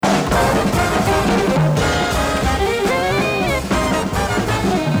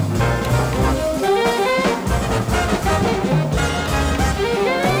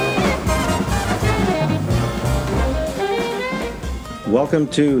Welcome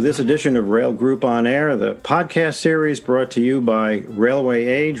to this edition of Rail Group on Air, the podcast series brought to you by Railway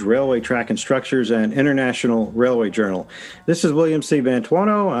Age, Railway Track and Structures, and International Railway Journal. This is William C.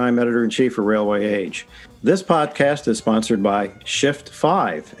 Vantuono. I'm editor-in-chief for Railway Age. This podcast is sponsored by Shift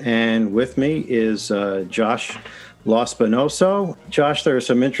 5, and with me is Josh Lospinoso. Josh, there are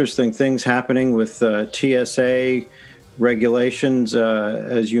some interesting things happening with TSA regulations.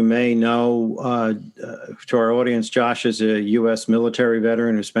 As you may know, to our audience, Josh is a U.S. military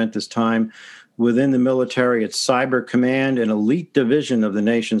veteran who spent his time within the military at Cyber Command, an elite division of the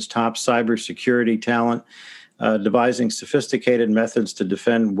nation's top cybersecurity talent, devising sophisticated methods to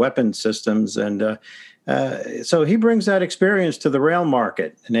defend weapon systems. And so he brings that experience to the rail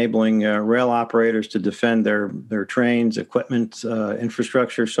market, enabling rail operators to defend their trains, equipment,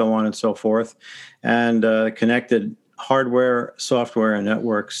 infrastructure, so on and so forth, and connected hardware, software, and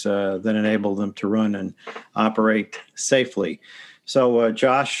networks that enable them to run and operate safely. So,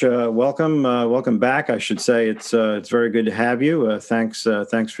 Josh, welcome back. I should say it's very good to have you. Thanks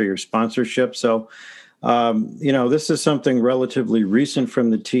for your sponsorship. So, this is something relatively recent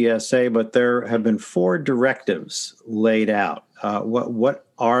from the TSA, but there have been 4 directives laid out. What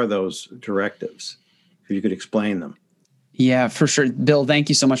are those directives? If you could explain them. Yeah, for sure. Bill, thank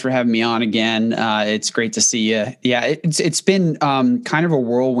you so much for having me on again. It's great to see you. Yeah, it's been kind of a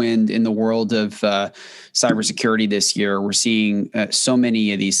whirlwind in the world of cybersecurity this year. We're seeing so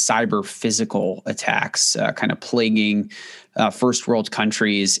many of these cyber physical attacks kind of plaguing first world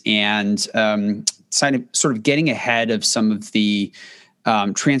countries, and sort of getting ahead of some of the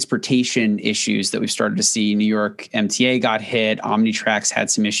transportation issues that we've started to see. New York MTA got hit. Omnitrax had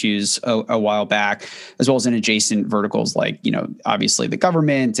some issues a while back, as well as in adjacent verticals like, obviously the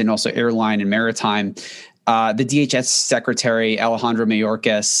government and also airline and maritime. The DHS Secretary Alejandro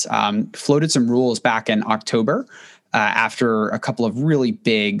Mayorkas floated some rules back in October after a couple of really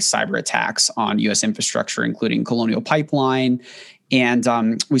big cyber attacks on U.S. infrastructure, including Colonial Pipeline. And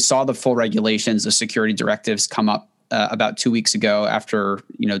we saw the full regulations, the security directives come up about 2 weeks ago after,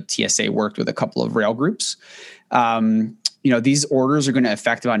 TSA worked with a couple of rail groups. These orders are going to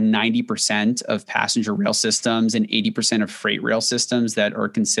affect about 90% of passenger rail systems and 80% of freight rail systems that are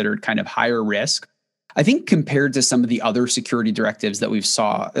considered kind of higher risk. I think compared to some of the other security directives that we've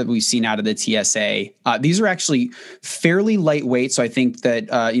seen out of the TSA, these are actually fairly lightweight. So I think that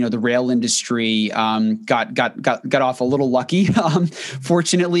the rail industry got off a little lucky,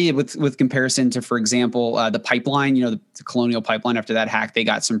 fortunately, with comparison to, for example, the pipeline. The Colonial Pipeline. After that hack, they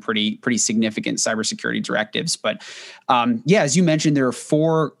got some pretty significant cybersecurity directives. But as you mentioned, there are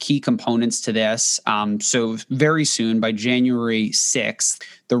 4 key components to this. So very soon, by January 6th,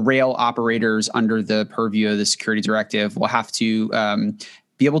 the rail operators under the purview of the security directive will have to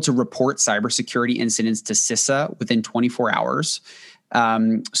be able to report cybersecurity incidents to CISA within 24 hours.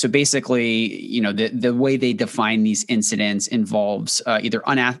 So basically, the way they define these incidents involves either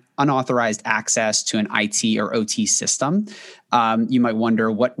unauthorized access to an IT or OT system. You might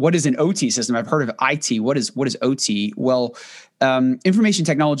wonder, what is an OT system? I've heard of IT. What is OT? Well, information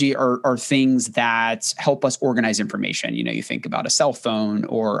technology are things that help us organize information. You think about a cell phone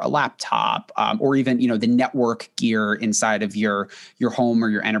or a laptop, or even, the network gear inside of your home or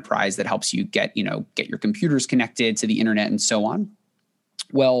your enterprise that helps you get your computers connected to the internet and so on.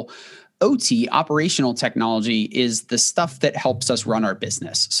 Well, OT, operational technology, is the stuff that helps us run our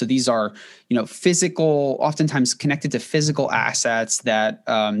business. So these are, physical, oftentimes connected to physical assets that,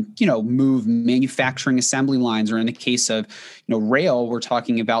 move manufacturing assembly lines, or in the case of, rail, we're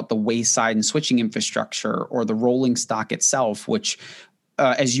talking about the wayside and switching infrastructure or the rolling stock itself, which,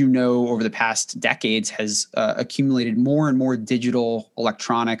 as you know, over the past decades has accumulated more and more digital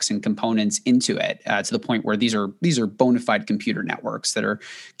electronics and components into it, to the point where these are bona fide computer networks that are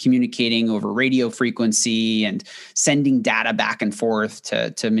communicating over radio frequency and sending data back and forth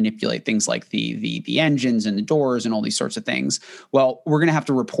to manipulate things like the engines and the doors and all these sorts of things. Well, we're going to have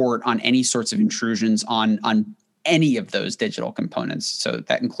to report on any sorts of intrusions on any of those digital components. So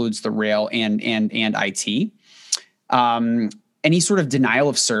that includes the rail and IT. Any sort of denial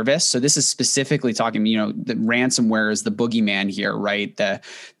of service. So this is specifically talking, the ransomware is the boogeyman here, right? The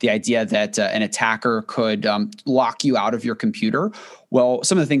idea that an attacker could lock you out of your computer. Well,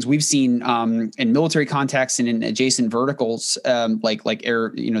 some of the things we've seen in military contexts and in adjacent verticals, like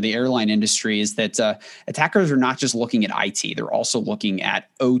air, the airline industry, is that attackers are not just looking at IT; they're also looking at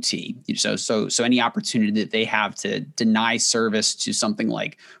OT. So any opportunity that they have to deny service to something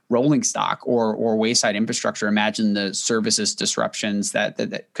like rolling stock or wayside infrastructure, imagine the services disruptions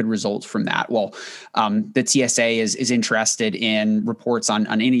that could result from that. Well, the TSA is interested in reports on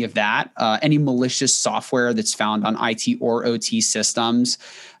any of that, any malicious software that's found on IT or OT systems. systems,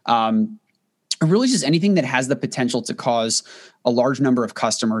 really just anything that has the potential to cause a large number of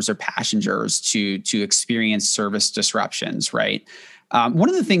customers or passengers to experience service disruptions, right? One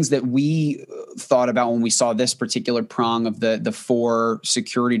of the things that we thought about when we saw this particular prong of the four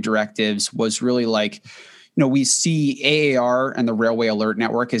security directives was really like, we see AAR and the Railway Alert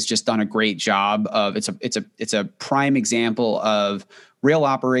Network has just done a great job of it's a prime example of rail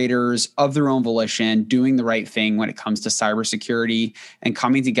operators of their own volition doing the right thing when it comes to cybersecurity and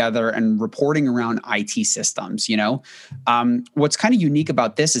coming together and reporting around IT systems. What's kind of unique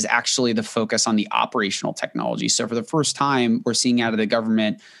about this is actually the focus on the operational technology. So for the first time, we're seeing out of the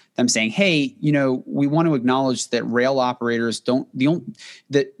government them saying, hey, we want to acknowledge that rail operators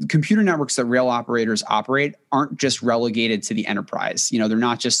the computer networks that rail operators operate aren't just relegated to the enterprise. They're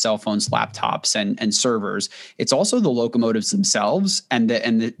not just cell phones, laptops, and servers. It's also the locomotives themselves and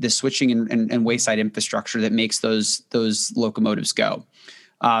the switching and wayside infrastructure that makes those locomotives go.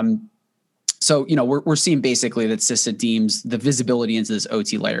 So, we're seeing basically that CISA deems the visibility into this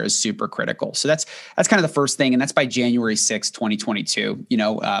OT layer is super critical. So that's kind of the first thing. And that's by January 6th, 2022.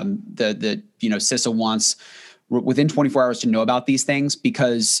 CISA wants within 24 hours to know about these things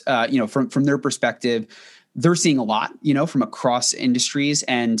because, from their perspective, they're seeing a lot, from across industries.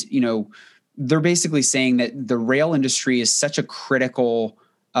 And, they're basically saying that the rail industry is such a critical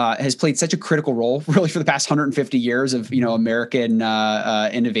has played such a critical role really for the past 150 years of, American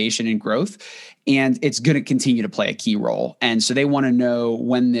innovation and growth. And it's going to continue to play a key role. And so they want to know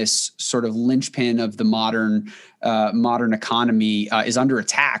when this sort of linchpin of the modern economy is under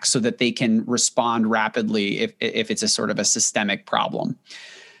attack so that they can respond rapidly if it's a sort of a systemic problem.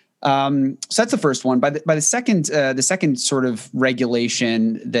 So that's the first one. By the second sort of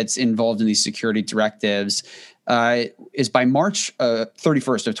regulation that's involved in these security directives is by March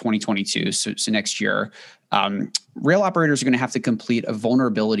 31st of 2022, so next year. Rail operators are going to have to complete a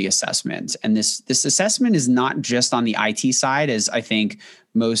vulnerability assessment, and this assessment is not just on the IT side, as I think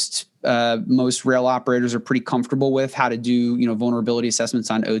most rail operators are pretty comfortable with how to do vulnerability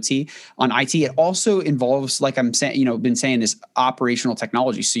assessments on OT. On IT, it also involves, like I'm saying, been saying, this operational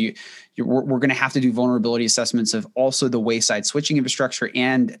technology. So we're going to have to do vulnerability assessments of also the wayside switching infrastructure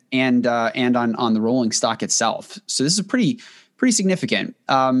and on the rolling stock itself. So this is pretty significant.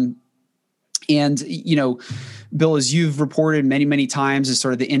 And, Bill, as you've reported many, many times, as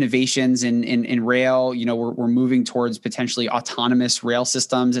sort of the innovations in rail, we're moving towards potentially autonomous rail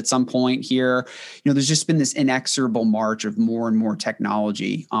systems at some point here. There's just been this inexorable march of more and more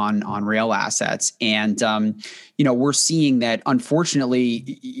technology on rail assets. And, we're seeing that,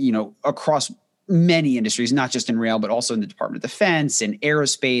 unfortunately, across many industries, not just in rail, but also in the Department of Defense and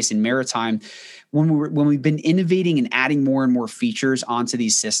aerospace and maritime, when we've been innovating and adding more and more features onto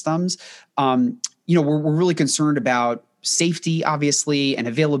these systems, we're really concerned about safety, obviously, and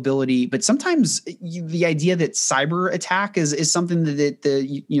availability. But sometimes the idea that cyber attack is something that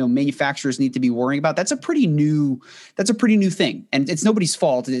the manufacturers need to be worrying about. That's a pretty new thing, and it's nobody's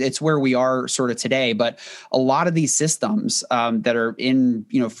fault. It's where we are sort of today. But a lot of these systems that are in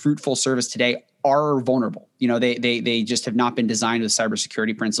fruitful service today are vulnerable. They just have not been designed with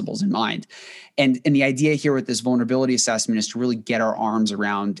cybersecurity principles in mind. And the idea here with this vulnerability assessment is to really get our arms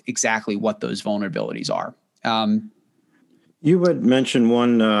around exactly what those vulnerabilities are. You would mention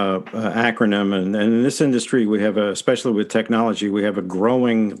one acronym, and in this industry, we have, especially with technology, we have a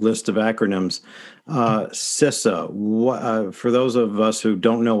growing list of acronyms. CISA. For those of us who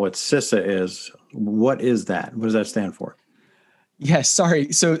don't know what CISA is, what is that? What does that stand for? Yes,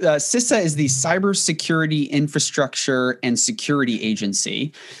 sorry. So CISA is the Cybersecurity Infrastructure and Security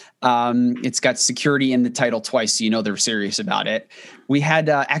Agency. It's got security in the title twice, so they're serious about it. We had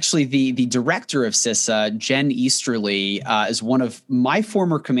actually the director of CISA, Jen Easterly, is one of my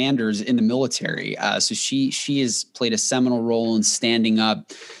former commanders in the military. So she has played a seminal role in standing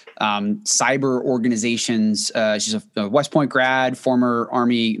up cyber organizations. She's a West Point grad, former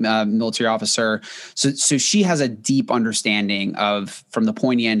Army military officer. So she has a deep understanding from the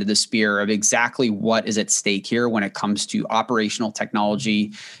pointy end of the spear of exactly what is at stake here when it comes to operational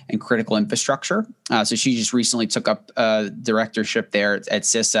technology and critical infrastructure. So she just recently took up directorship there at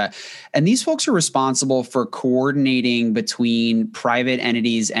CISA. And these folks are responsible for coordinating between private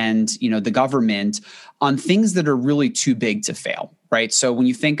entities and, the government on things that are really too big to fail. Right. So when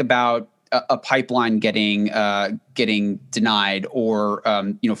you think about a pipeline getting denied, or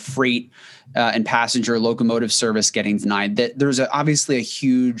freight and passenger locomotive service getting denied, that there's obviously a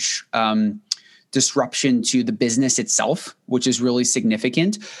huge disruption to the business itself, which is really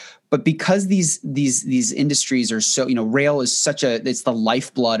significant. But because these industries are so, rail is it's the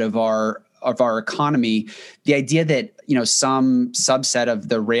lifeblood of our our economy, the idea that, you know, some subset of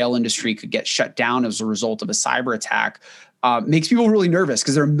the rail industry could get shut down as a result of a cyber attack makes people really nervous,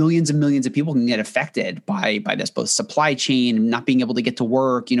 because there are millions and millions of people who can get affected by this, both supply chain, not being able to get to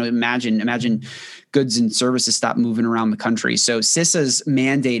work. You know, imagine goods and services stop moving around the country. So CISA's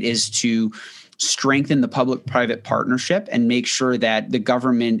mandate is to strengthen the public-private partnership and make sure that the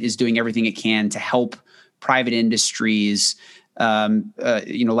government is doing everything it can to help private industries,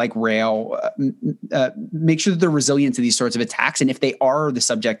 like rail, make sure that they're resilient to these sorts of attacks. And if they are the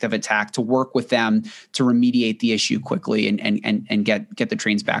subject of attack, to work with them to remediate the issue quickly and get the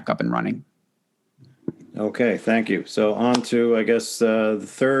trains back up and running. Okay, thank you. So on to, I guess, the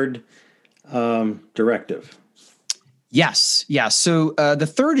third directive. Yes. Yeah. So the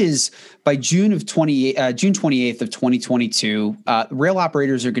third is by June 28th of 2022, rail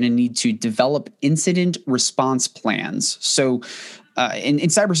operators are going to need to develop incident response plans. So in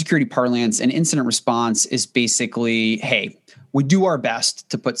cybersecurity parlance, an incident response is basically, hey, we do our best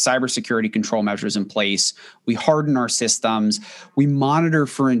to put cybersecurity control measures in place. We harden our systems. We monitor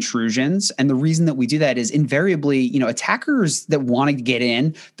for intrusions. And the reason that we do that is invariably, you know, attackers that want to get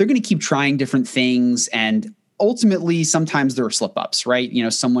in, they're going to keep trying different things, and ultimately, sometimes there are slip-ups, right? You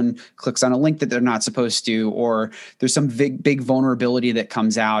know, someone clicks on a link that they're not supposed to, or there's some big vulnerability that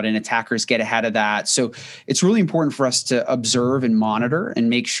comes out, and attackers get ahead of that. So it's really important for us to observe and monitor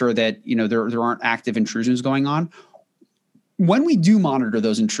and make sure that, you know, there aren't active intrusions going on. When we do monitor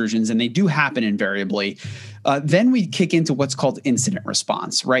those intrusions, and they do happen invariably, then we kick into what's called incident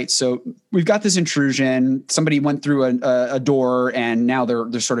response, right? So we've got this intrusion. Somebody went through a door, and now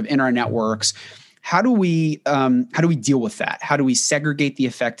they're sort of in our networks. How do we deal with that? How do we segregate the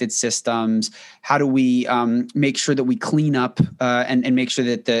affected systems? How do we make sure that we clean up and make sure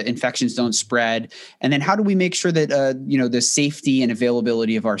that the infections don't spread? And then how do we make sure that the safety and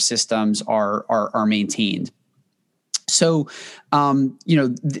availability of our systems are maintained? So,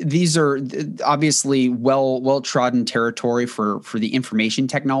 these are obviously well-trodden territory for the information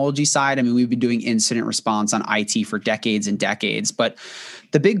technology side. I mean, we've been doing incident response on IT for decades and decades, but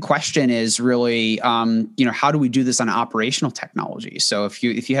the big question is really, how do we do this on operational technology? So if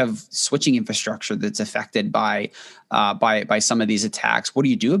you have switching infrastructure that's affected by some of these attacks, what do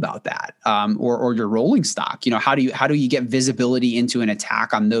you do about that? Or your rolling stock? You know, how do you get visibility into an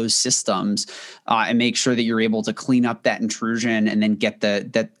attack on those systems and make sure that you're able to clean up that intrusion and then get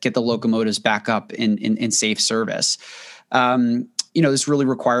the locomotives back up in safe service? This really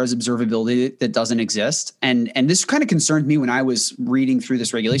requires observability that doesn't exist. And this kind of concerned me when I was reading through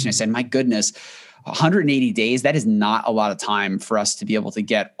this regulation. I said, my goodness, 180 days, that is not a lot of time for us to be able to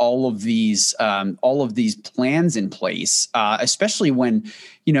get all of these plans in place, especially when,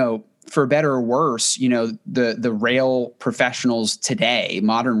 for better or worse, the rail professionals today,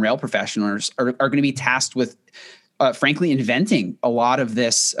 modern rail professionals are going to be tasked with frankly, inventing a lot of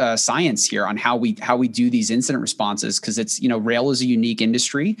this science here on how we do these incident responses, because it's, rail is a unique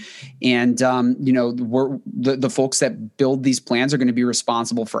industry, and the folks that build these plans are going to be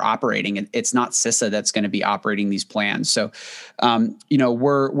responsible for operating it. It's not CISA that's going to be operating these plans. So,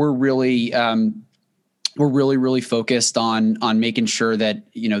 we're really focused on making sure that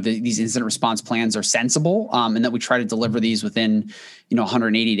these incident response plans are sensible, and that we try to deliver these within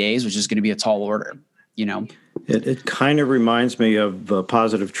 180 days, which is going to be a tall order. It kind of reminds me of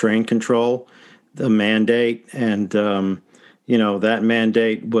positive train control, the mandate, and that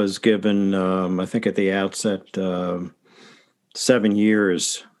mandate was given, I think, at the outset 7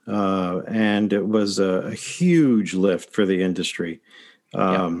 years, and it was a huge lift for the industry.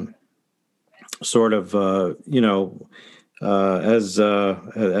 Sort of, as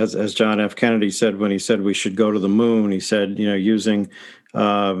John F. Kennedy said when he said we should go to the moon, he said, using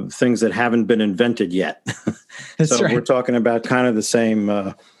things that haven't been invented yet. So right. We're talking about kind of the same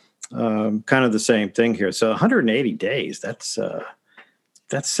thing here. So 180 days, that's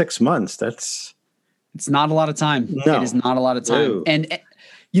 6 months. It's not a lot of time. No. It is not a lot of time. And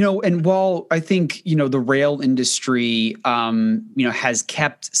while I think, the rail industry, has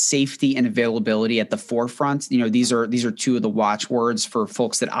kept safety and availability at the forefront, these are two of the watchwords for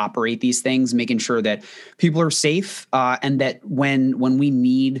folks that operate these things, making sure that people are safe, and that when we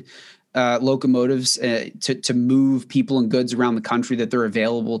need locomotives to move people and goods around the country, that they're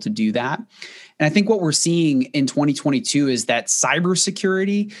available to do that. And I think what we're seeing in 2022 is that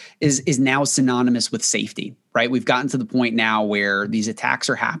cybersecurity is now synonymous with safety, right? We've gotten to the point now where these attacks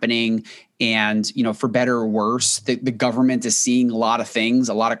are happening, And, for better or worse, the government is seeing a lot of things,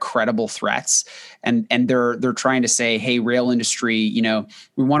 a lot of credible threats. And they're trying to say, hey, rail industry,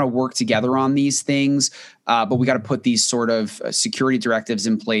 we want to work together on these things, but we got to put these sort of security directives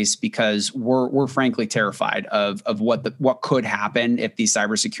in place because we're frankly terrified of what could happen if these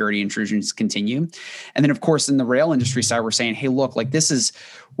cybersecurity intrusions continue. And then, of course, in the rail industry side, we're saying, hey, look, like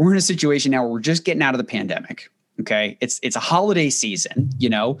we're in a situation now where we're just getting out of the pandemic. Okay, it's a holiday season. We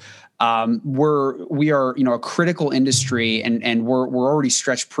are a critical industry, and we're already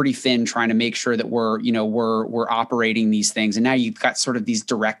stretched pretty thin trying to make sure that we're operating these things. And now you've got sort of these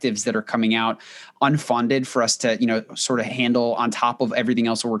directives that are coming out unfunded for us to sort of handle on top of everything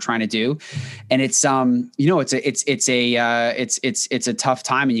else that we're trying to do. And it's a tough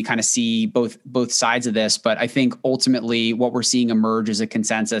time, and you kind of see both sides of this. But I think ultimately what we're seeing emerge is a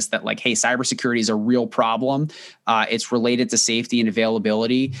consensus that, like, hey, cybersecurity is a real problem. It's related to safety and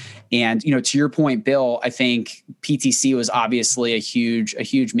availability. And, to your point, Bill, I think PTC was obviously a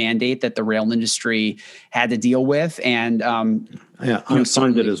huge mandate that the rail industry had to deal with. And,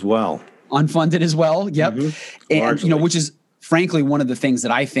 unfunded as well. Unfunded as well. Yep. Mm-hmm. And, Largely. which is frankly one of the things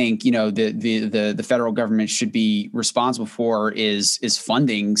that I think, the federal government should be responsible for is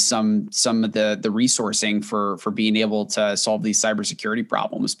funding some of the resourcing for being able to solve these cybersecurity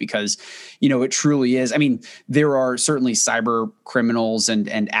problems, because, it truly is. I mean, there are certainly cyber criminals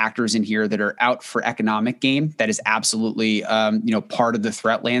and actors in here that are out for economic gain. That is absolutely, part of the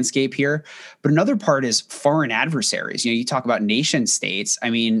threat landscape here. But another part is foreign adversaries. You talk about nation states. I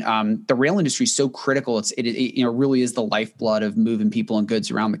mean, the rail industry is so critical. It really is the lifeblood of moving people and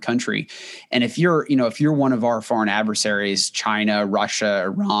goods around the country. And if you're one of our foreign adversaries, China, Russia,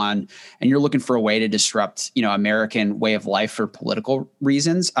 Iran, and you're looking for a way to disrupt, American way of life for political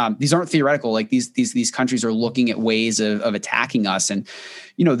reasons, these aren't theoretical. Like these countries are looking at ways of attacking us. And,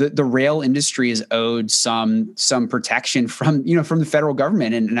 the rail industry is owed some protection from the federal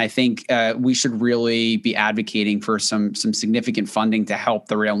government. And I think we should really be advocating for some significant funding to help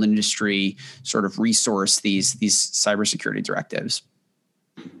the rail industry sort of resource these cybersecurity directives.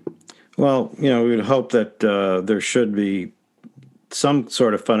 Well, we would hope that there should be some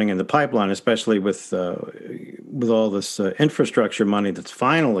sort of funding in the pipeline, especially with all this infrastructure money that's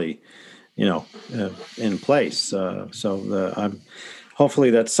finally, in place.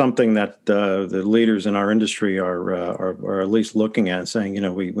 Hopefully that's something that the leaders in our industry are at least looking at, saying,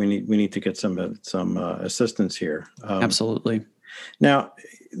 we need to get some assistance here. Absolutely. Now,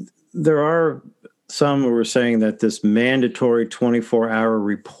 there are some who are saying that this mandatory 24-hour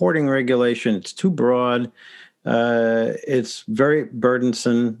reporting regulation, it's too broad. It's very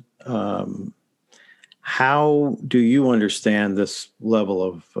burdensome. How do you understand this level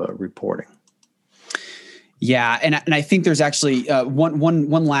of reporting? Yeah, and I think there's actually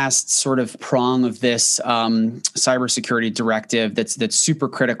one last sort of prong of this cybersecurity directive that's super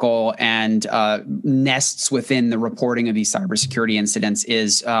critical and nests within the reporting of these cybersecurity incidents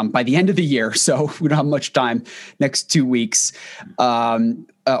is by the end of the year. So we don't have much time. Next 2 weeks,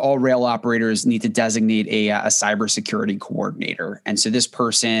 all rail operators need to designate a cybersecurity coordinator, and so this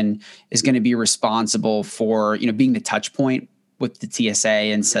person is going to be responsible for being the touch point with the TSA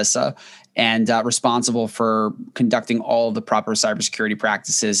and CISA, and responsible for conducting all of the proper cybersecurity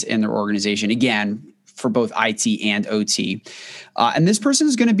practices in their organization, again, for both IT and OT. And this person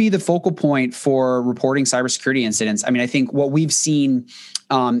is going to be the focal point for reporting cybersecurity incidents. I mean, I think what we've seen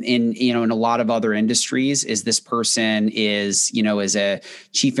in a lot of other industries is this person is a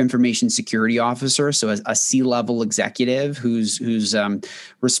chief information security officer, so a C-level executive who's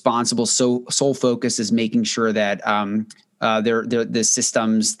responsible. So sole focus is making sure that the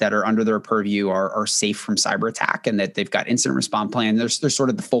systems that are under their purview are safe from cyber attack, and that they've got incident response plan. They're sort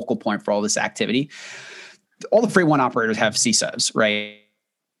of the focal point for all this activity. All the Freight One operators have CISOs, right?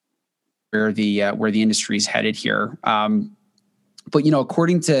 Where the industry is headed here. But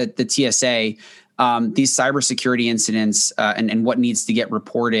according to the TSA, these cybersecurity incidents and what needs to get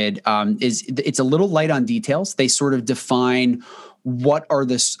reported it's a little light on details. They sort of define what are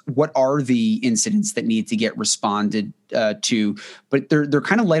the incidents that need to get responded to, but they're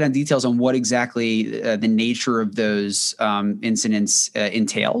kind of light on details on what exactly the nature of those incidents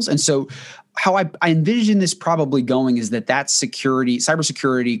entails. And so how I envision this probably going is that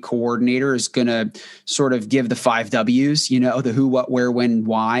cybersecurity coordinator is going to sort of give the 5 W's, the who, what, where, when,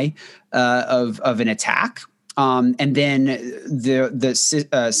 why of an attack. And then the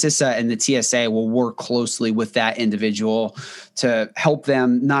CISA and the TSA will work closely with that individual help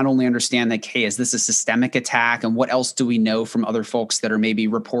them not only understand like, hey, is this a systemic attack, and what else do we know from other folks that are maybe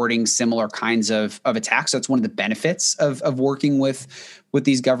reporting similar kinds of attacks? So that's one of the benefits of working with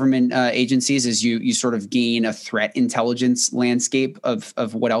these government agencies, is you sort of gain a threat intelligence landscape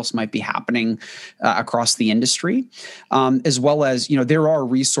of what else might be happening across the industry, as well as, there are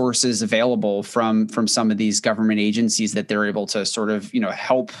resources available from some of these government agencies that they're able to sort of,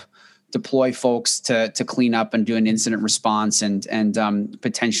 help deploy folks to clean up and do an incident response, and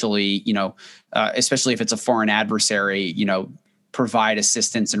potentially, especially if it's a foreign adversary, provide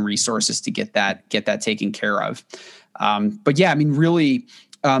assistance and resources to get that taken care of. But yeah, I mean, really,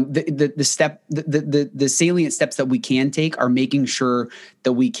 the salient steps that we can take are making sure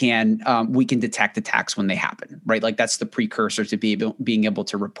that we can detect attacks when they happen, right? Like that's the precursor to being able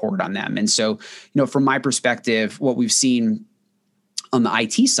to report on them. And so, from my perspective, what we've seen on the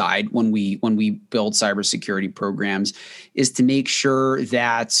IT side when we build cybersecurity programs is to make sure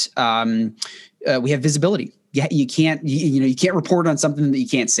that we have visibility. Yeah, you can't report on something that you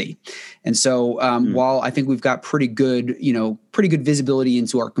can't see. And so while I think we've got pretty good visibility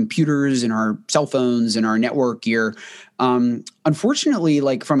into our computers and our cell phones and our network gear, unfortunately,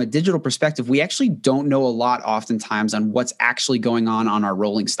 like from a digital perspective, we actually don't know a lot oftentimes on what's actually going on our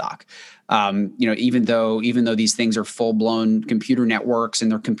rolling stock. Even though these things are full-blown computer networks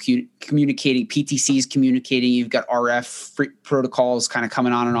and they're communicating, PTCs communicating, you've got RF protocols kind of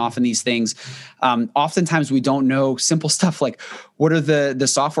coming on and off in these things. Oftentimes we don't know simple stuff like what are the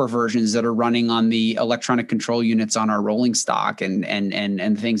software versions that are running on the electronic control units on our rolling stock and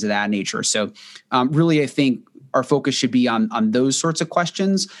things of that nature. So really, I think our focus should be on those sorts of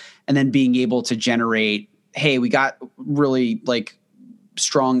questions, and then being able to generate, hey, we got really like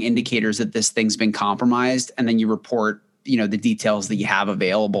strong indicators that this thing's been compromised, and then you report, the details that you have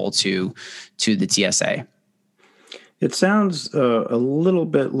available to the TSA. It sounds a little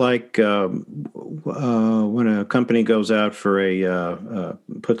bit like when a company goes out for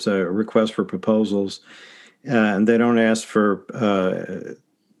puts a request for proposals, and they don't ask for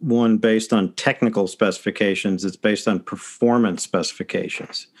one based on technical specifications. It's based on performance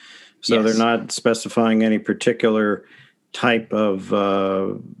specifications. So Yes. They're not specifying any particular type of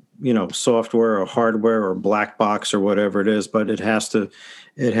software or hardware or black box or whatever it is, but it has to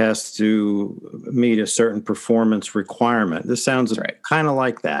meet a certain performance requirement. This sounds kind of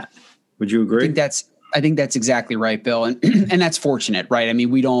like that. Would you agree? I think that's exactly right, Bill, and and that's fortunate, right? I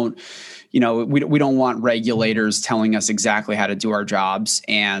mean, we don't want regulators telling us exactly how to do our jobs,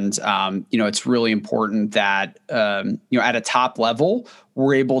 and it's really important that at a top level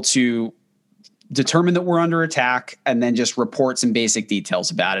we're able to determine that we're under attack and then just report some basic details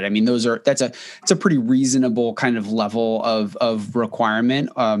about it. I mean, it's a pretty reasonable kind of level of requirement.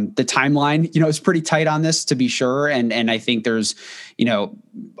 The timeline, is pretty tight on this, to be sure. And I think there's,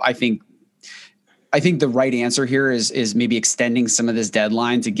 I think the right answer here is maybe extending some of this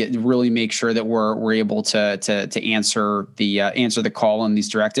deadline to really make sure that we're able to answer the call on these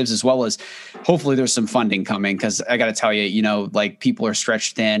directives, as well as hopefully there's some funding coming, because I got to tell you, like people are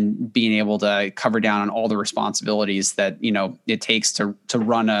stretched thin, being able to cover down on all the responsibilities that it takes to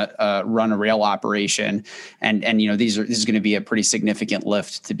run a rail operation, and this is going to be a pretty significant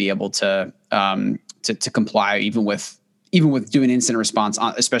lift to be able to comply even with doing incident response,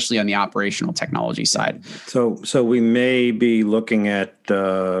 especially on the operational technology side. So we may be looking at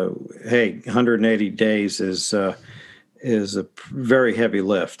 180 days is a very heavy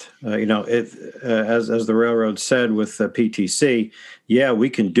lift. As the railroad said with the PTC, yeah, we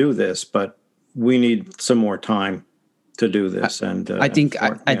can do this, but we need some more time to do this. And I think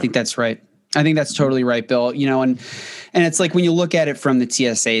that's right. I think that's totally right, Bill. And it's like when you look at it from the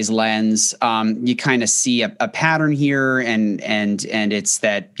TSA's lens, you kind of see a pattern here, and it's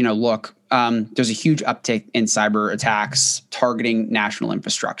that look, there's a huge uptick in cyber attacks targeting national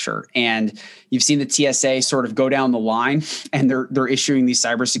infrastructure, and you've seen the TSA sort of go down the line, and they're issuing these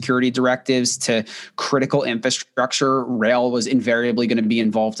cybersecurity directives to critical infrastructure. Rail was invariably going to be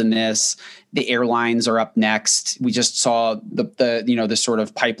involved in this. The airlines are up next. We just saw the sort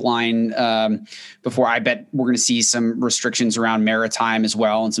of pipeline before. I bet we're going to see some restrictions around maritime as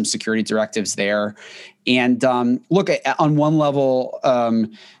well, and some security directives there. And look, on one level,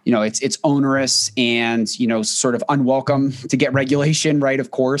 it's onerous and sort of unwelcome to get regulation, right?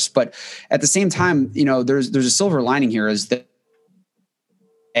 Of course, but at the same time, there's a silver lining here, is that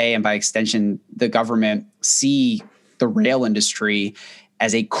and by extension, the government see the rail industry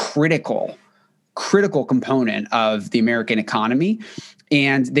as a critical component of the American economy.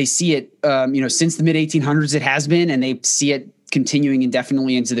 And they see it, since the mid 1800s, it has been, and they see it continuing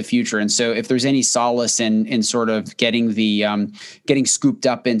indefinitely into the future. And so if there's any solace in sort of getting getting scooped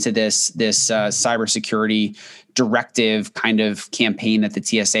up into this cybersecurity directive kind of campaign that the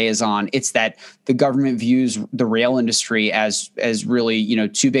TSA is on, it's that the government views the rail industry as really,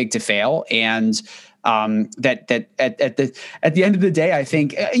 too big to fail. And that at the end of the day, I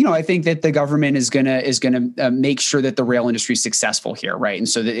think that the government is gonna make sure that the rail industry is successful here, right? And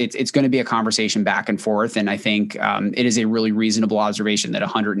so that it's going to be a conversation back and forth. And I think it is a really reasonable observation that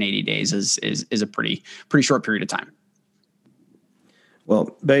 180 days is a pretty short period of time.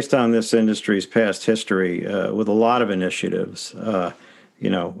 Well, based on this industry's past history, with a lot of initiatives,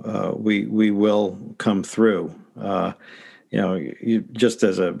 we will come through. Just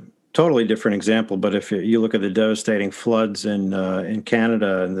as a totally different example, but if you look at the devastating floods in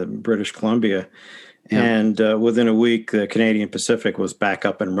Canada and the British Columbia, and within a week, the Canadian Pacific was back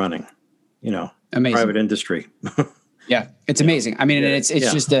up and running. Amazing. Private industry. Yeah, it's amazing. I mean, it's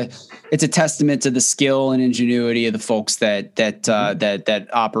just it's a testament to the skill and ingenuity of the folks that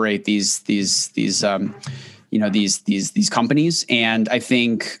operate these companies. And I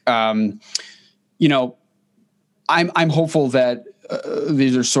think I'm hopeful that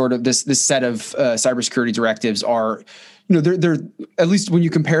these are sort of this set of cybersecurity directives are, they're at least when you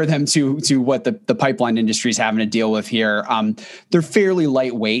compare them to what the pipeline industry is having to deal with here, they're fairly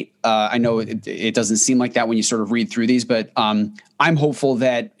lightweight. I know it doesn't seem like that when you sort of read through these, but I'm hopeful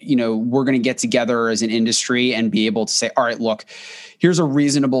that, we're going to get together as an industry and be able to say, all right, look, here's a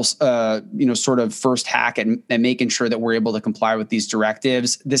reasonable, sort of first hack at making sure that we're able to comply with these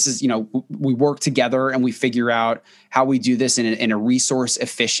directives. This is, we work together and we figure out how we do this in a resource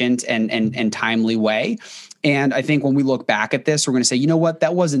efficient and timely way. And I think when we look back at this, we're going to say, you know what,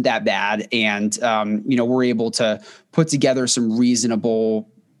 that wasn't that bad. And, we're able to put together some reasonable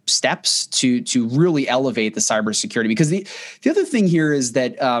steps to really elevate the cybersecurity. Because the other thing here is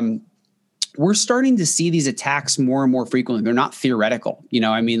that we're starting to see these attacks more and more frequently. They're not theoretical.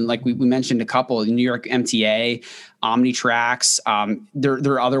 Like we mentioned a couple, New York MTA, Omnitrax.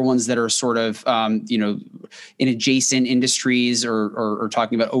 There are other ones that are sort of, in adjacent industries or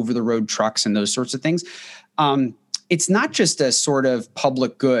talking about over-the-road trucks and those sorts of things. It's not just a sort of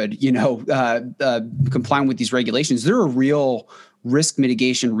public good, complying with these regulations. There are real risk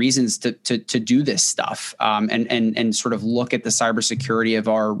mitigation reasons to do this stuff, and sort of look at the cybersecurity of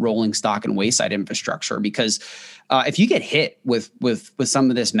our rolling stock and wayside infrastructure. Because if you get hit with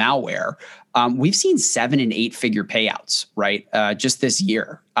some of this malware, we've seen 7 and 8 figure payouts, right? Just this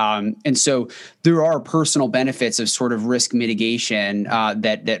year. And so there are personal benefits of sort of risk mitigation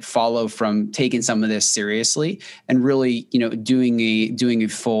that follow from taking some of this seriously and really, doing a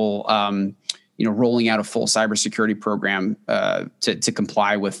full, rolling out a full cybersecurity program to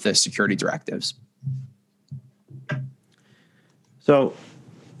comply with the security directives. So,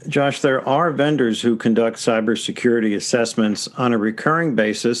 Josh, there are vendors who conduct cybersecurity assessments on a recurring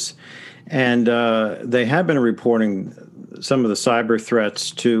basis, and they have been reporting some of the cyber threats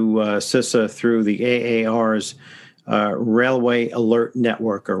to CISA through the AAR's Railway Alert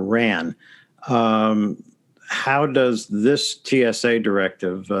Network, or RAN. How does this TSA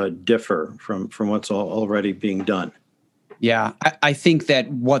directive differ from what's already being done? Yeah, I think that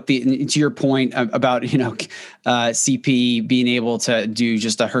to your point about, CP being able to do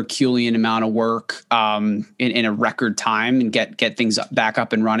just a Herculean amount of work in a record time and get things back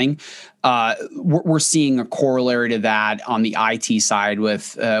up and running. We're seeing a corollary to that on the IT side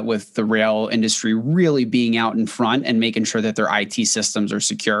with the rail industry really being out in front and making sure that their IT systems are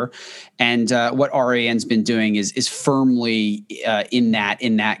secure. And what RAN's been doing is firmly in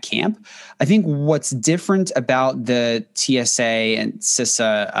that camp. I think what's different about the TSA and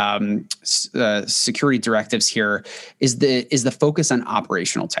CISA security directives here is the focus on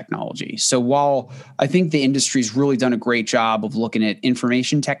operational technology. So while I think the industry's really done a great job of looking at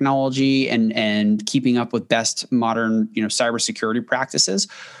information technology and keeping up with best modern, cybersecurity practices,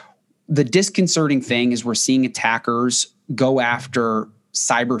 the disconcerting thing is we're seeing attackers go after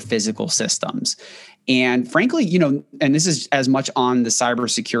cyber physical systems. And frankly, and this is as much on the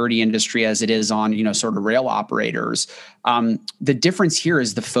cybersecurity industry as it is on, sort of rail operators. The difference here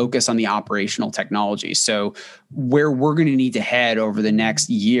is the focus on the operational technology. So where we're going to need to head over the next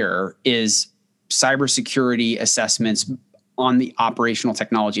year is cybersecurity assessments on the operational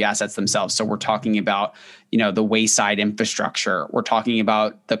technology assets themselves. So we're talking about, the wayside infrastructure. We're talking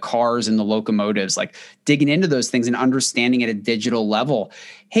about the cars and the locomotives, like digging into those things and understanding at a digital level.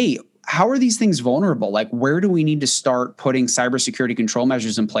 Hey, how are these things vulnerable? Like, where do we need to start putting cybersecurity control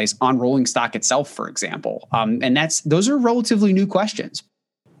measures in place on rolling stock itself, for example? And those are relatively new questions.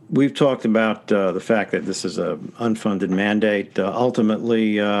 we've talked about the fact that this is an unfunded mandate.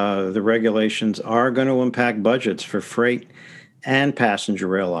 Ultimately, the regulations are going to impact budgets for freight and passenger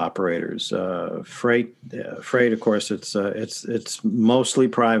rail operators. Freight, of course, it's mostly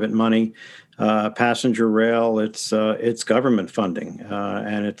private money. Passenger rail, it's government funding,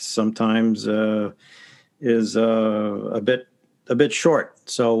 and it's sometimes is a bit short.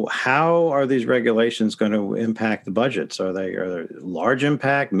 So how are these regulations going to impact the budgets? Are they large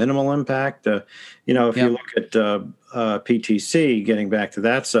impact, minimal impact? If you look at PTC, getting back to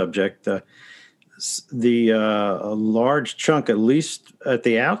that subject, a large chunk, at least at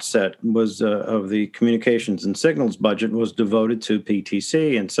the outset, was of the communications and signals budget was devoted to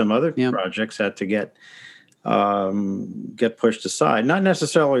PTC, and some other projects had to get pushed aside. Not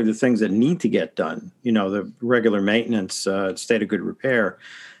necessarily the things that need to get done, the regular maintenance, state of good repair,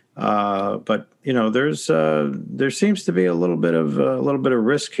 but there seems to be a little bit of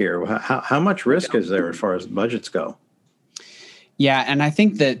risk here. How much risk is there as far as budgets go? Yeah, and I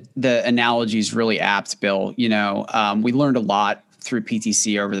think that the analogy is really apt, Bill. We learned a lot through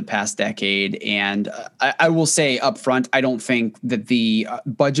PTC over the past decade, and I will say up front, I don't think that the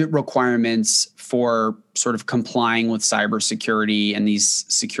budget requirements for sort of complying with cybersecurity and these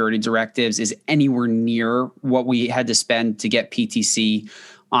security directives is anywhere near what we had to spend to get PTC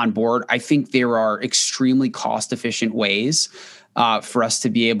on board. I think there are extremely cost-efficient ways for us to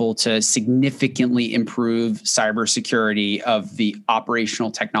be able to significantly improve cybersecurity of the operational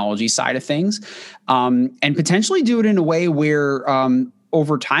technology side of things, and potentially do it in a way where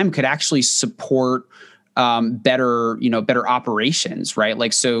over time could actually support better operations, right?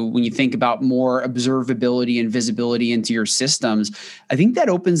 Like, so when you think about more observability and visibility into your systems, I think that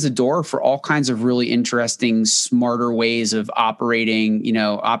opens the door for all kinds of really interesting, smarter ways of operating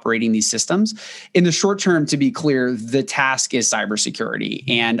these systems. In the short term, to be clear, the task is cybersecurity.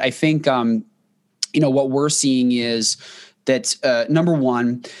 And I think, what we're seeing is that, number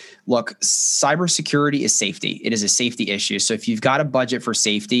one, look, cybersecurity is safety. It is a safety issue. So if you've got a budget for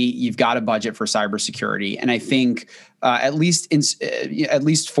safety, you've got a budget for cybersecurity. And I think at least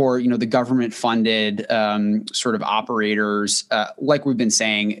for the government funded sort of operators, like we've been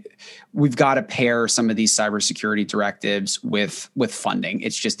saying, we've got to pair some of these cybersecurity directives with funding.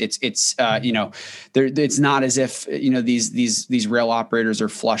 It's just it's not as if these rail operators are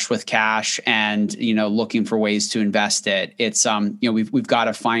flush with cash and looking for ways to invest it. It's we've got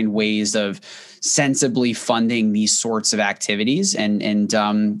to find ways of sensibly funding these sorts of activities and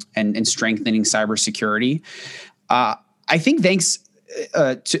strengthening cybersecurity. I think thanks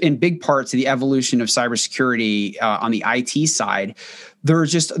in big part to the evolution of cybersecurity on the IT side,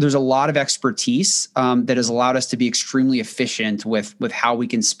 there's a lot of expertise that has allowed us to be extremely efficient with how we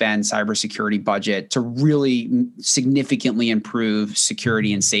can spend cybersecurity budget to really significantly improve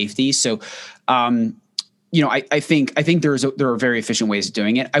security and safety. So, I think there are very efficient ways of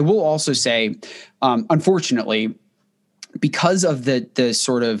doing it. I will also say, unfortunately, because of the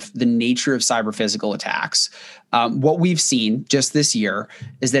sort of the nature of cyber physical attacks, what we've seen just this year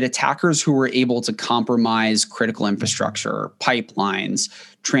is that attackers who were able to compromise critical infrastructure, pipelines,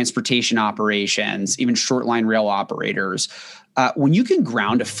 transportation operations, even short line rail operators, when you can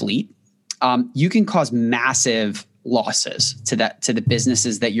ground a fleet, you can cause massive losses to the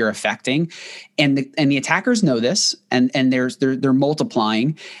businesses that you're affecting, and the attackers know this, and they're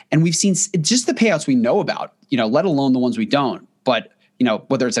multiplying, and we've seen just the payouts we know about, let alone the ones we don't. But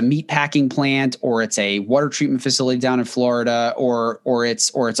whether it's a meat packing plant or it's a water treatment facility down in Florida or it's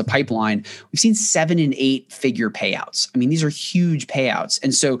a pipeline, we've seen 7 and 8 figure payouts. I mean, these are huge payouts,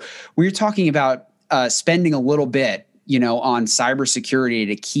 and so we're talking about spending a little bit on cybersecurity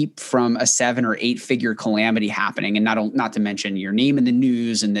to keep from a 7 or 8 figure calamity happening, and not to mention your name in the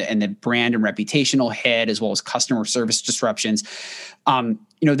news and the brand and reputational hit, as well as customer service disruptions.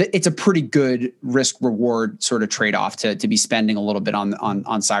 It's a pretty good risk reward sort of trade off to be spending a little bit on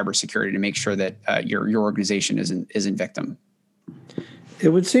cybersecurity to make sure that your organization isn't victim. It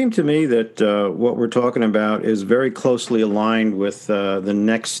would seem to me that what we're talking about is very closely aligned with the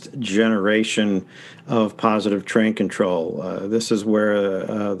next generation of positive train control. This is where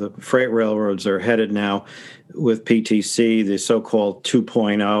the freight railroads are headed now with PTC, the so-called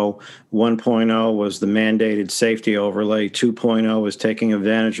 2.0. 1.0 was the mandated safety overlay. 2.0 is taking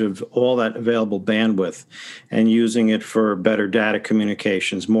advantage of all that available bandwidth and using it for better data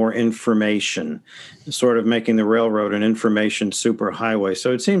communications, more information, sort of making the railroad an information superhighway.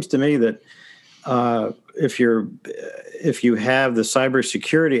 So it seems to me that if you have the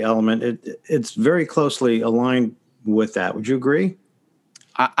cybersecurity element, it's very closely aligned with that. Would you agree?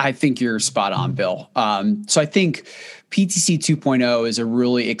 I think you're spot on, Bill. So I think PTC 2.0 is a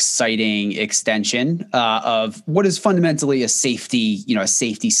really exciting extension of what is fundamentally a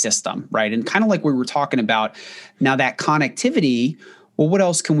safety system, right? And kind of like we were talking about now, that connectivity. Well, what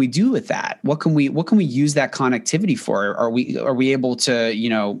else can we do with that? What can we use that connectivity for? Are we able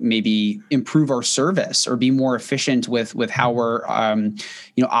to, maybe improve our service or be more efficient with how we're,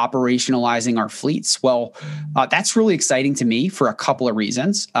 operationalizing our fleets? Well, that's really exciting to me for a couple of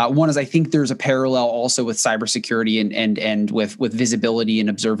reasons. One is I think there's a parallel also with cybersecurity and with visibility and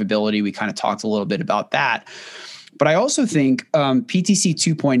observability. We kind of talked a little bit about that. But I also think PTC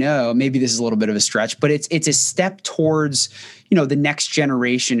 2.0, maybe this is a little bit of a stretch, but it's a step towards, the next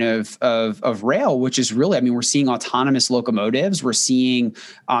generation of rail, which is really, we're seeing autonomous locomotives. We're seeing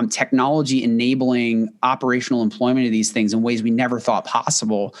technology enabling operational employment of these things in ways we never thought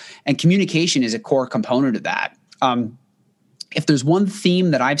possible. And communication is a core component of that. If there's one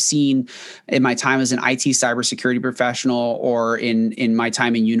theme that I've seen in my time as an IT cybersecurity professional or in my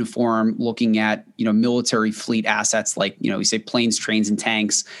time in uniform looking at, military fleet assets like, we say planes, trains, and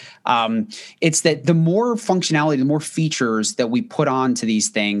tanks, it's that the more functionality, the more features that we put onto these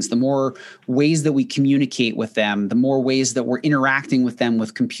things, the more ways that we communicate with them, the more ways that we're interacting with them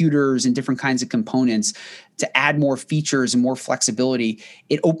with computers and different kinds of components to add more features and more flexibility,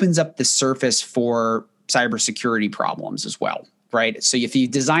 it opens up the surface for cybersecurity problems as well, right? So if you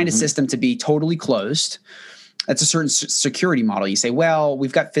design a system to be totally closed, that's a certain security model. You say, well,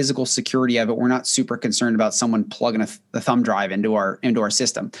 we've got physical security of it. We're not super concerned about someone plugging a thumb drive into our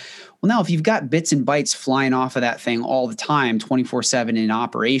system. Well, now if you've got bits and bytes flying off of that thing all the time, 24/7 in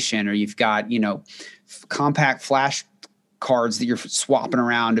operation, or you've got, compact flash cards that you're swapping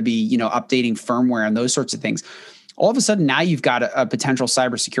around to be, updating firmware and those sorts of things, all of a sudden now you've got a potential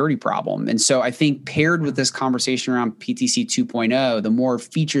cybersecurity problem. And so I think paired with this conversation around PTC 2.0, the more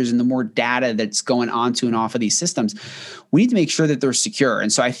features and the more data that's going onto and off of these systems, we need to make sure that they're secure.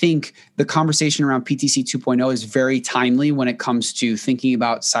 And so I think the conversation around PTC 2.0 is very timely when it comes to thinking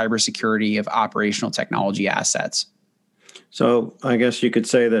about cybersecurity of operational technology assets. So I guess you could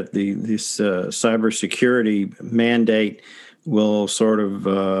say that this cybersecurity mandate will sort of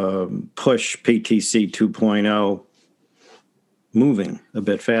push PTC 2.0 moving a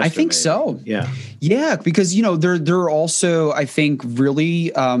bit faster. I think maybe. So. Yeah, because they're also, I think,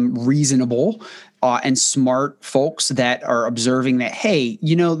 really reasonable and smart folks that are observing that, hey,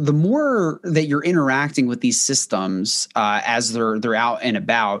 the more that you're interacting with these systems as they're out and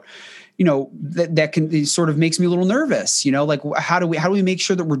about, that can sort of makes me a little nervous. Like how do we make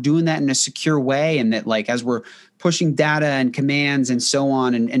sure that we're doing that in a secure way, and that like as we're pushing data and commands and so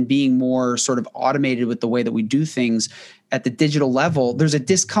on, and being more sort of automated with the way that we do things at the digital level, there's a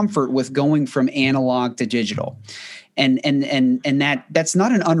discomfort with going from analog to digital. And that's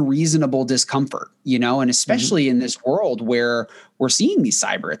not an unreasonable discomfort, and especially in this world where we're seeing these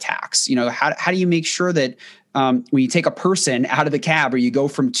cyber attacks, how do you make sure that when you take a person out of the cab or you go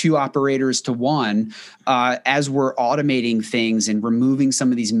from 2 operators to 1, as we're automating things and removing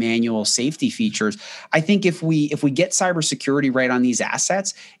some of these manual safety features, I think if we get cybersecurity right on these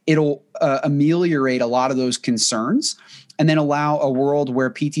assets, it'll ameliorate a lot of those concerns. And then allow a world where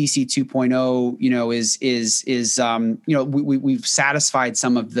PTC 2.0, we've satisfied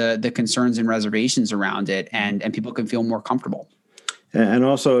some of the concerns and reservations around it, and people can feel more comfortable. And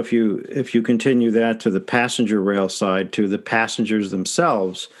also, if you continue that to the passenger rail side, to the passengers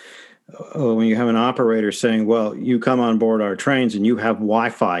themselves, when you have an operator saying, well, you come on board our trains and you have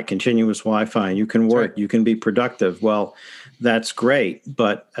Wi-Fi, continuous Wi-Fi, and you can work, you can be productive. Well, that's great.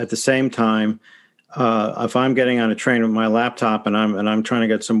 But at the same time, if I'm getting on a train with my laptop and I'm trying to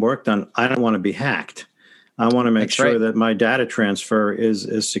get some work done, I don't want to be hacked. I want to make sure that my data transfer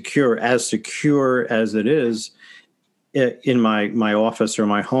is secure as it is in my office or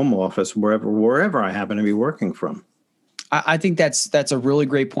my home office, wherever I happen to be working from. I think that's a really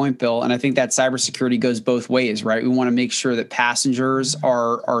great point, Bill. And I think that cybersecurity goes both ways, right? We want to make sure that passengers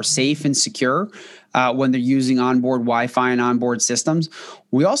are safe and secure when they're using onboard Wi-Fi and onboard systems.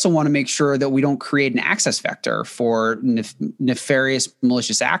 We also want to make sure that we don't create an access vector for nefarious,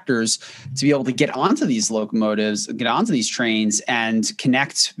 malicious actors to be able to get onto these locomotives, get onto these trains, and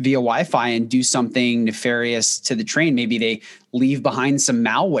connect via Wi-Fi and do something nefarious to the train. Maybe they leave behind some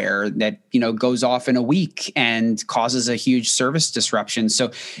malware that goes off in a week and causes a huge service disruption.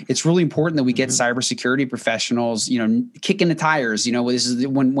 So it's really important that we get cybersecurity professionals, kicking the tires. This is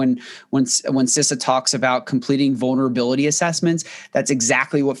when CISA talks about completing vulnerability assessments. That's exactly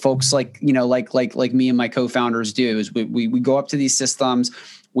what folks like me and my co-founders do. Is we go up to these systems.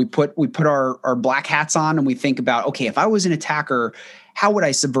 We put our black hats on and we think about, okay, if I was an attacker, how would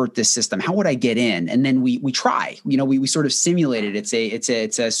I subvert this system? How would I get in? And then we try. We sort of simulate it.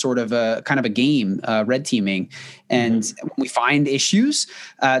 It's a sort of a kind of a game, red teaming. And when we find issues,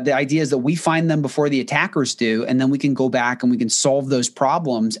 the idea is that we find them before the attackers do, and then we can go back and we can solve those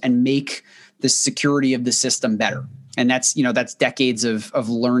problems and make the security of the system better. And that's decades of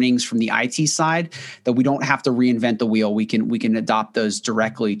learnings from the IT side that we don't have to reinvent the wheel. We can adopt those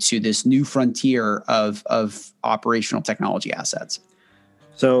directly to this new frontier of operational technology assets.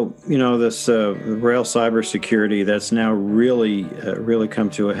 So, this rail cybersecurity that's now really come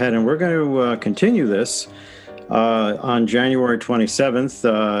to a head. And we're going to continue this on January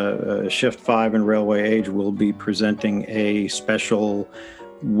 27th. Shift 5 and Railway Age will be presenting a special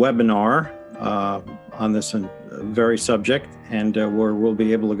webinar on this very subject, and where we'll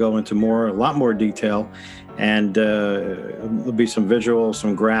be able to go into a lot more detail, and there'll be some visuals,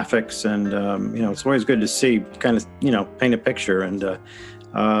 some graphics, and it's always good to see, kind of paint a picture. And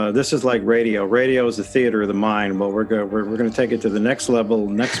this is like radio. Radio is the theater of the mind. Well, we're going to take it to the next level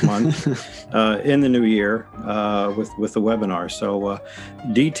next month in the new year with the webinar. So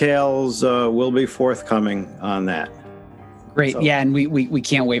details will be forthcoming on that. Great. So. Yeah. And we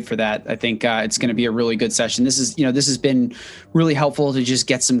can't wait for that. I think it's going to be a really good session. This has been really helpful to just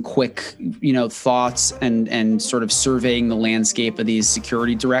get some quick, thoughts and sort of surveying the landscape of these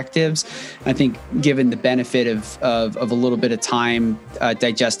security directives. I think given the benefit of a little bit of time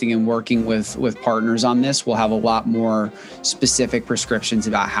digesting and working with partners on this, we'll have a lot more specific prescriptions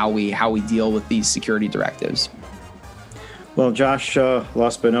about how we deal with these security directives. Well, Josh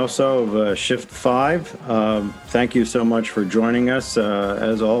Lospinoso of Shift 5, thank you so much for joining us.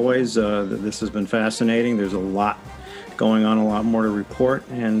 As always, this has been fascinating. There's a lot going on, a lot more to report,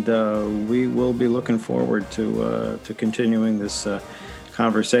 and we will be looking forward to continuing this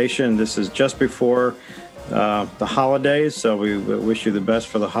conversation. This is just before the holidays, so we wish you the best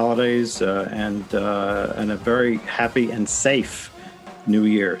for the holidays and a very happy and safe New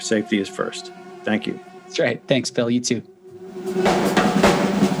Year. Safety is first. Thank you. That's right. Thanks, Bill. You too.